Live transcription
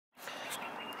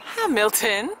Yeah,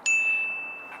 Milton.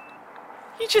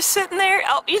 You just sitting there?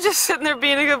 Oh, you just sitting there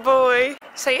being a good boy.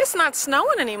 Say, it's not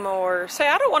snowing anymore. Say,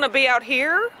 I don't want to be out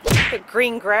here. The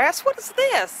green grass, what is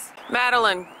this?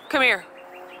 Madeline, come here.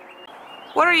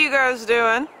 What are you guys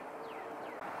doing?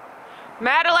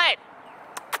 Madeline!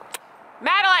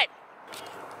 Madeline!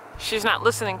 She's not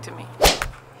listening to me.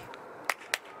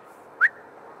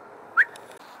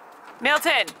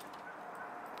 Milton!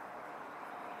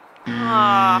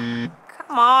 Aw,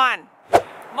 come on.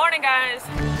 Morning, guys.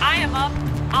 I am up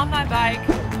on my bike.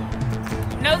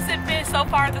 No zip fizz so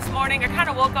far this morning. I kind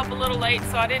of woke up a little late,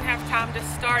 so I didn't have time to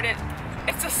start it.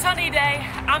 It's a sunny day.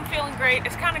 I'm feeling great.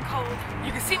 It's kind of cold.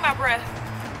 You can see my breath.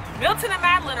 Milton and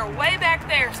Madeline are way back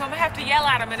there, so I'm gonna have to yell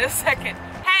at them in a second.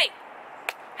 Hey!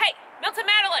 Hey! Milton,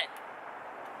 Madeline!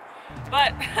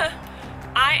 But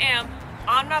I am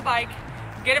on my bike,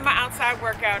 getting my outside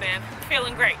workout in,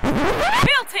 feeling great.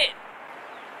 Milton!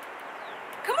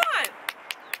 Come on!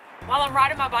 While I'm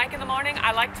riding my bike in the morning,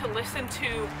 I like to listen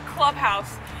to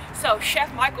Clubhouse. So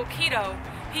Chef Michael Keto,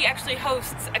 he actually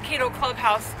hosts a Keto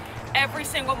Clubhouse every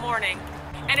single morning.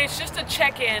 And it's just a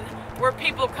check-in where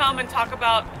people come and talk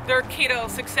about their keto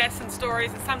success and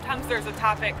stories, and sometimes there's a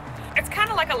topic. It's kind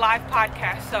of like a live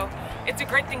podcast, so it's a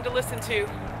great thing to listen to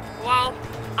while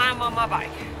I'm on my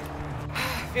bike.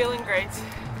 Feeling great.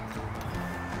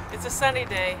 It's a sunny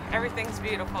day. Everything's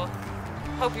beautiful.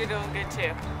 Hope you're doing good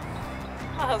too.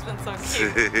 My husband's so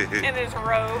cute. In his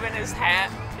robe and his hat.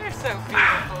 You're so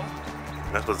beautiful.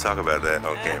 Not going to talk about that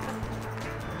on camera.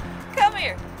 Come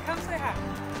here. Come say hi.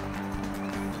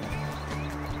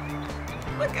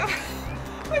 Look at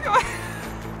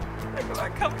my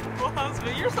comfortable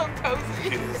husband. You're so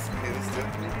cozy.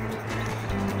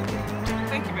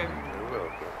 Thank you, baby. You're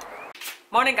welcome.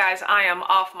 Morning, guys. I am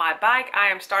off my bike. I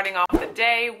am starting off the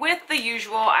day with the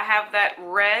usual. I have that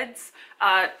Red's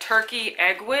turkey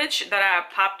egg wedge that I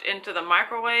popped into the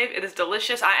microwave. It is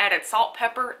delicious. I added salt,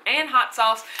 pepper, and hot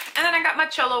sauce. And then I got my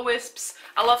Cholo Wisps.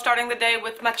 I love starting the day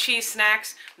with my cheese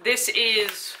snacks. This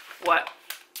is, what,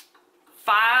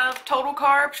 5 total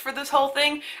carbs for this whole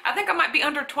thing. I think I might be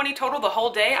under 20 total the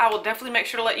whole day. I will definitely make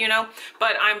sure to let you know.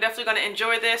 But I'm definitely going to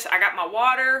enjoy this. I got my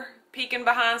water peeking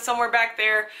behind somewhere back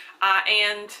there,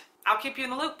 and I'll keep you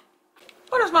in the loop.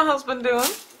 What is my husband doing?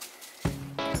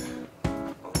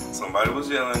 Somebody was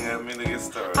yelling at me to get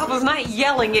started. I was not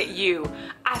yelling at you.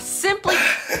 I simply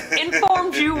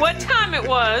informed you what time it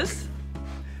was.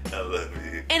 I love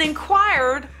you. And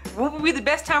inquired what would be the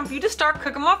best time for you to start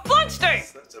cooking my flank steak.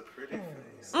 Such a pretty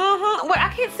face. Mm-hmm. Well, I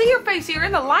can't see your face here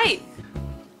in the light.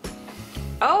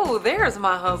 Oh, there's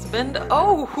my husband.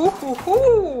 Oh, hoo.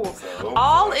 So,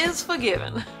 all is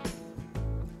forgiven.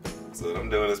 So what I'm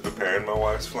doing is preparing my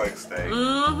wife's flank steak.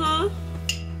 Mm-hmm.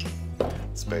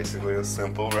 It's basically a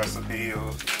simple recipe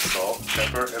of salt,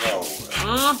 pepper, and olive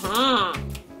oil.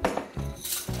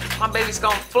 Mm-hmm. My baby's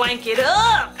gonna flank it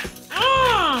up.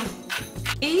 Mm.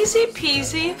 Easy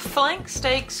peasy flank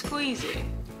steak squeezy.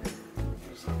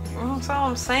 That's all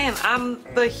I'm saying. I'm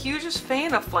the hugest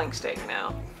fan of flank steak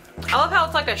now. I love how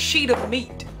it's like a sheet of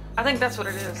meat. I think that's what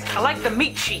it is. I like the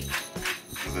meat sheet.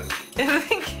 Is it? I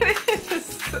think it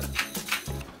is.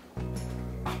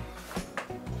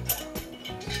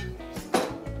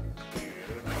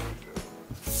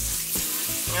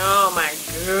 Oh my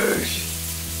gosh.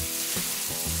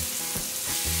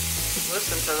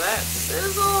 Listen to that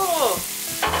sizzle.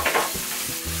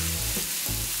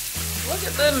 Look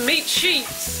at the meat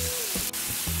sheets.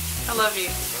 I love you.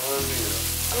 I love you.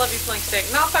 I love you, flank steak.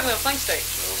 No, I'm talking about flank steak.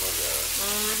 Oh my God.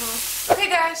 Mm-hmm. Okay,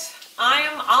 guys, I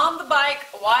am on the bike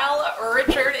while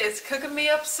Richard is cooking me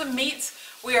up some meats.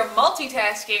 We are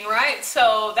multitasking, right?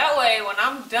 So that way, when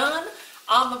I'm done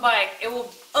on the bike, it will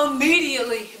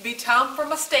immediately be time for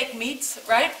my steak meats,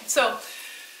 right? So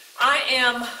I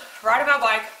am riding my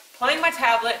bike, playing my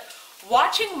tablet,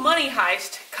 watching Money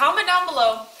Heist. Comment down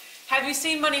below, have you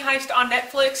seen Money Heist on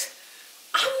Netflix?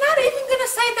 I'm not even gonna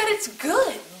say that it's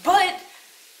good, but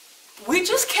we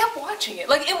just kept watching it.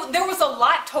 Like, there was a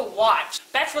lot to watch.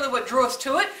 That's really what drew us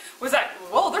to it, was that,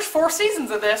 whoa, there's 4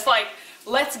 seasons of this. Like,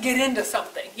 let's get into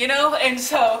something, you know? And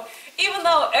so, even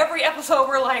though every episode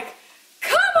we're like,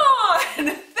 come on,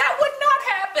 that would not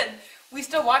happen. We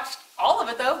still watched all of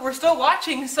it, though. We're still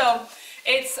watching, so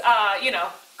it's, you know,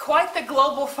 quite the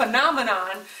global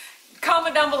phenomenon.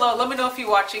 Comment down below. Let me know if you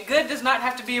watch it. Good does not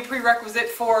have to be a prerequisite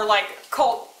for, like,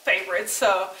 cult favorites,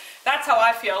 so that's how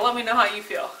I feel. Let me know how you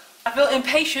feel. I feel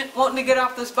impatient wanting to get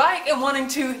off this bike and wanting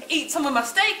to eat some of my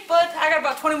steak, but I got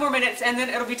about 20 more minutes and then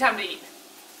it'll be time to eat.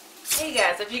 Hey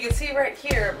guys, if you can see right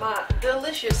here, my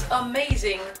delicious,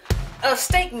 amazing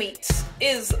steak meats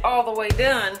is all the way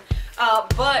done.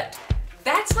 But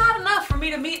that's not enough for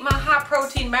me to meet my high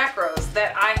protein macros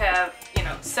that I have, you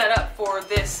know, set up for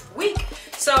this week.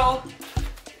 So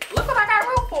look what I got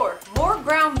room for, more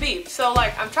ground beef. So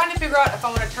like, I'm trying to figure out if I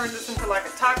want to turn this into like a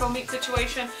taco meat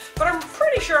situation, but I'm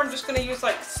pretty sure I'm just going to use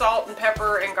like salt and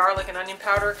pepper and garlic and onion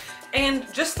powder.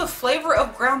 And just the flavor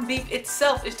of ground beef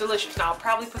itself is delicious. Now I'll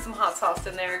probably put some hot sauce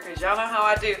in there because y'all know how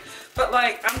I do. But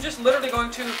like, I'm just literally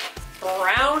going to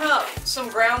brown up some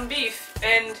ground beef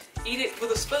and eat it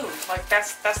with a spoon. Like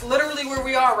that's literally where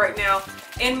we are right now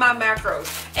in my macros.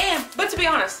 But to be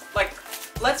honest, like,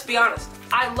 let's be honest,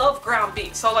 I love ground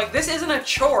beef. So like, this isn't a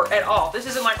chore at all. This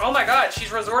isn't like, oh my God,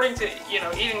 she's resorting to, you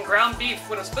know, eating ground beef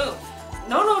with a spoon.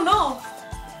 No, no, no.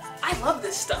 I love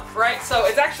this stuff, right? So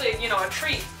it's actually, you know, a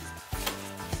treat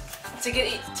to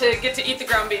get to eat the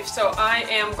ground beef. So I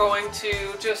am going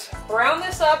to just brown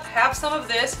this up, have some of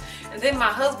this, and then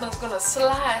my husband's gonna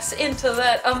slice into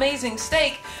that amazing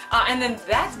steak. And then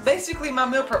that's basically my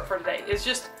meal prep for today. It's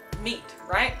just meat,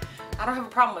 right? I don't have a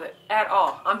problem with it at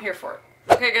all. I'm here for it.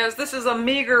 Okay guys, this is a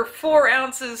meager 4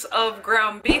 ounces of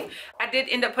ground beef. I did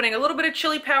end up putting a little bit of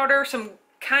chili powder, some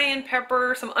cayenne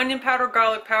pepper, some onion powder,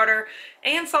 garlic powder,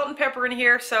 and salt and pepper in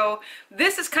here. So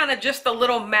this is kind of just the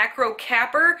little macro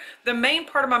capper. The main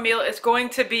part of my meal is going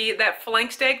to be that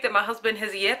flank steak that my husband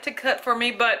has yet to cut for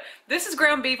me, but this is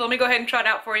ground beef. Let me go ahead and try it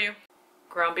out for you.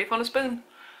 Ground beef on a spoon.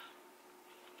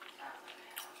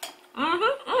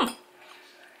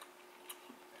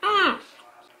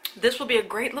 This will be a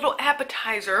great little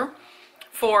appetizer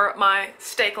for my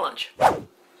steak lunch.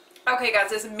 Okay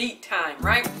guys, it's meat time,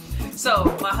 right?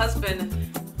 So my husband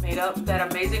made up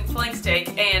that amazing flank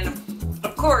steak, and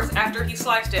of course after he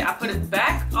sliced it, I put it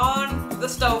back on the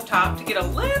stove top to get a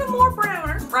little more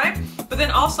browner, right? But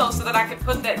then also so that I could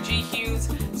put that G. Hughes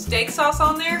steak sauce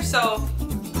on there. So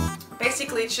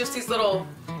basically it's just these little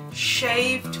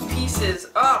shaved pieces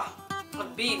of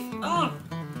beef.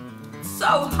 So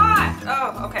hot.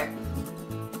 Oh, okay.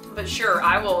 But sure,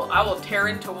 I will tear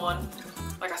into one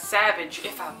like a savage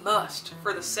if I must,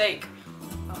 for the sake.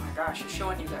 Oh my gosh, it's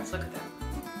showing you guys. Look at that.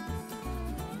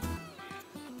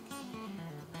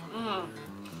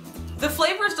 The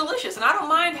flavor is delicious, and I don't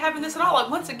mind having this at all.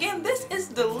 Like, once again, this is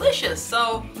delicious.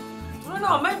 So I don't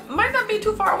know, it might not be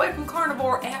too far away from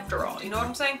carnivore after all. You know what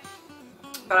I'm saying?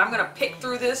 But I'm gonna pick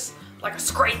through this like a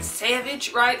straight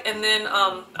savage, right? And then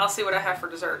I'll see what I have for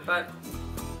dessert. But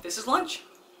this is lunch.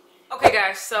 Okay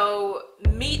guys, so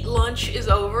meat lunch is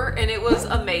over and it was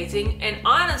amazing. And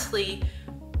honestly,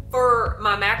 for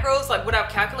my macros, like what I've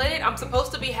calculated, I'm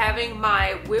supposed to be having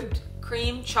my whipped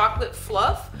cream chocolate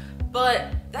fluff, but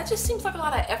that just seems like a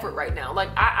lot of effort right now. Like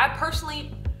I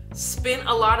personally spent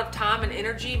a lot of time and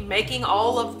energy making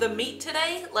all of the meat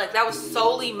today. Like that was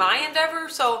solely my endeavor.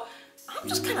 So I'm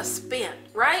just kind of spent,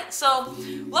 right? So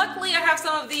luckily I have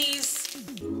some of these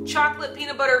chocolate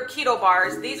peanut butter keto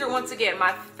bars. These are once again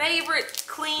my favorite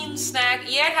clean snack.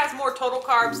 Yeah, it has more total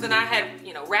carbs than I had,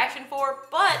 you know, ration for,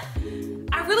 but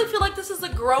I really feel like this is a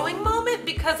growing moment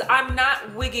because I'm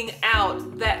not wigging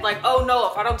out that like, oh no,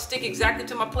 if I don't stick exactly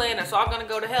to my plan, it's all gonna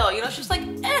go to hell. You know, it's just like,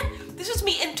 this is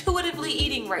me intuitively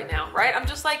eating right now, right? I'm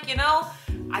just like, you know,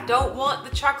 I don't want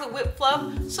the chocolate whipped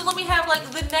fluff, so let me have like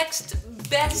the next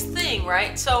best thing,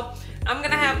 right? So I'm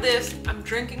gonna have this, I'm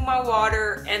drinking my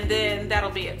water, and then that'll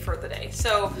be it for the day.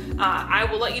 So I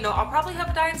will let you know. I'll probably have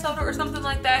a diet soda or something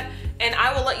like that, and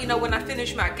I will let you know when I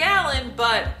finish my gallon,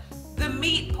 but the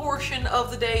meat portion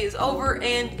of the day is over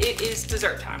and it is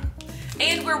dessert time.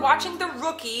 And we're watching The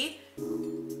Rookie.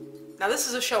 Now this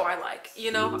is a show I like,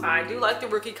 you know, I do like The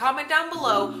Rookie. Comment down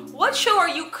below, what show are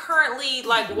you currently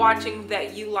like watching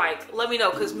that you like? Let me know,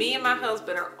 because me and my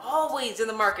husband are always in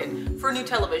the market for new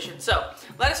television. So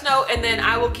let us know, and then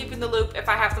I will keep you in the loop if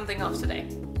I have something else today.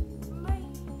 Bye.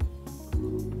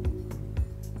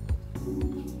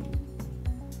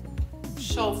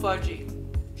 So fudgy,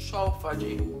 so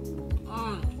fudgy.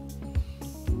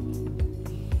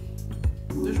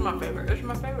 This is my favorite, this is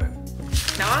my favorite.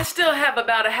 Now I still have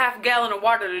about a half gallon of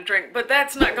water to drink, but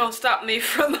that's not gonna stop me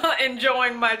from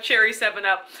enjoying my cherry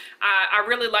 7-Up. I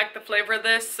really like the flavor of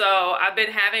this, so I've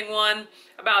been having one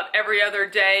about every other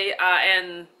day,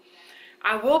 and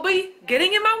I will be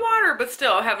getting in my water, but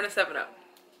still having a 7-Up.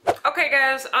 Okay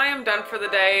guys, I am done for the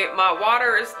day. My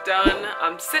water is done.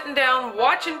 I'm sitting down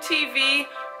watching TV.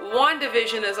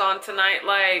 WandaVision is on tonight.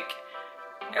 Like,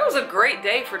 it was a great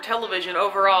day for television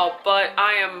overall, but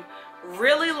I am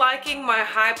really liking my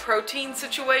high protein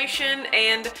situation,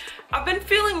 and I've been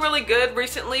feeling really good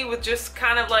recently with just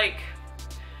kind of like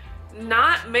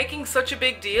not making such a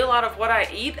big deal out of what I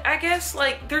eat, I guess.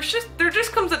 Like there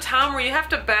just comes a time where you have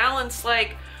to balance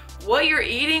like what you're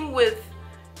eating with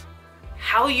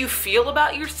how you feel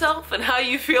about yourself and how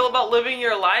you feel about living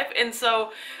your life. And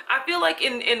so I feel like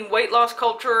in weight loss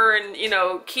culture and, you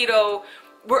know, keto,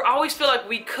 we always feel like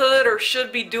we could or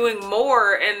should be doing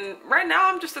more. And right now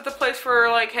I'm just at the place where,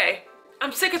 like, hey,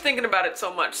 I'm sick of thinking about it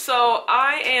so much. So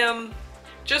I am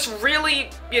just really,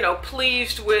 you know,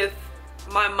 pleased with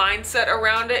my mindset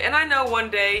around it. And I know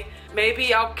one day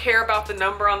maybe I'll care about the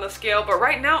number on the scale, but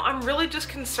right now I'm really just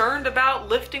concerned about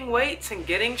lifting weights and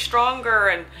getting stronger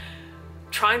and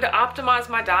trying to optimize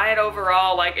my diet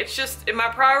overall. Like, it's just, my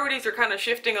priorities are kind of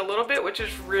shifting a little bit, which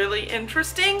is really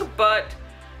interesting. But,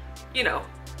 you know,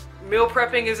 meal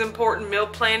prepping is important, meal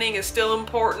planning is still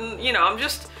important. You know, I'm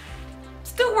just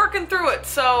still working through it.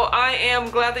 So I am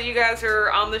glad that you guys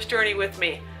are on this journey with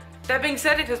me. That being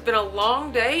said, it has been a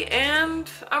long day and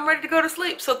I'm ready to go to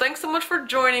sleep. So thanks so much for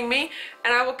joining me,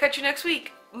 and I will catch you next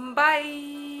week.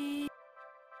 Bye.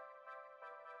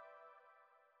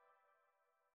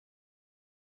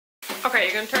 Okay,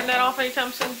 you gonna turn that off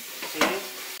anytime soon?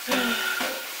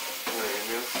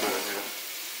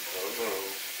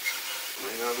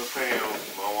 The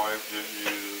pounds my wife just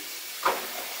used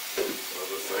for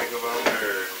the sake of our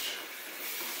marriage.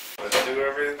 Let's do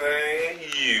everything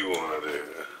you want to do.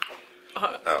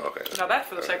 Oh, okay. Now that's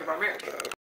for the sake of our marriage.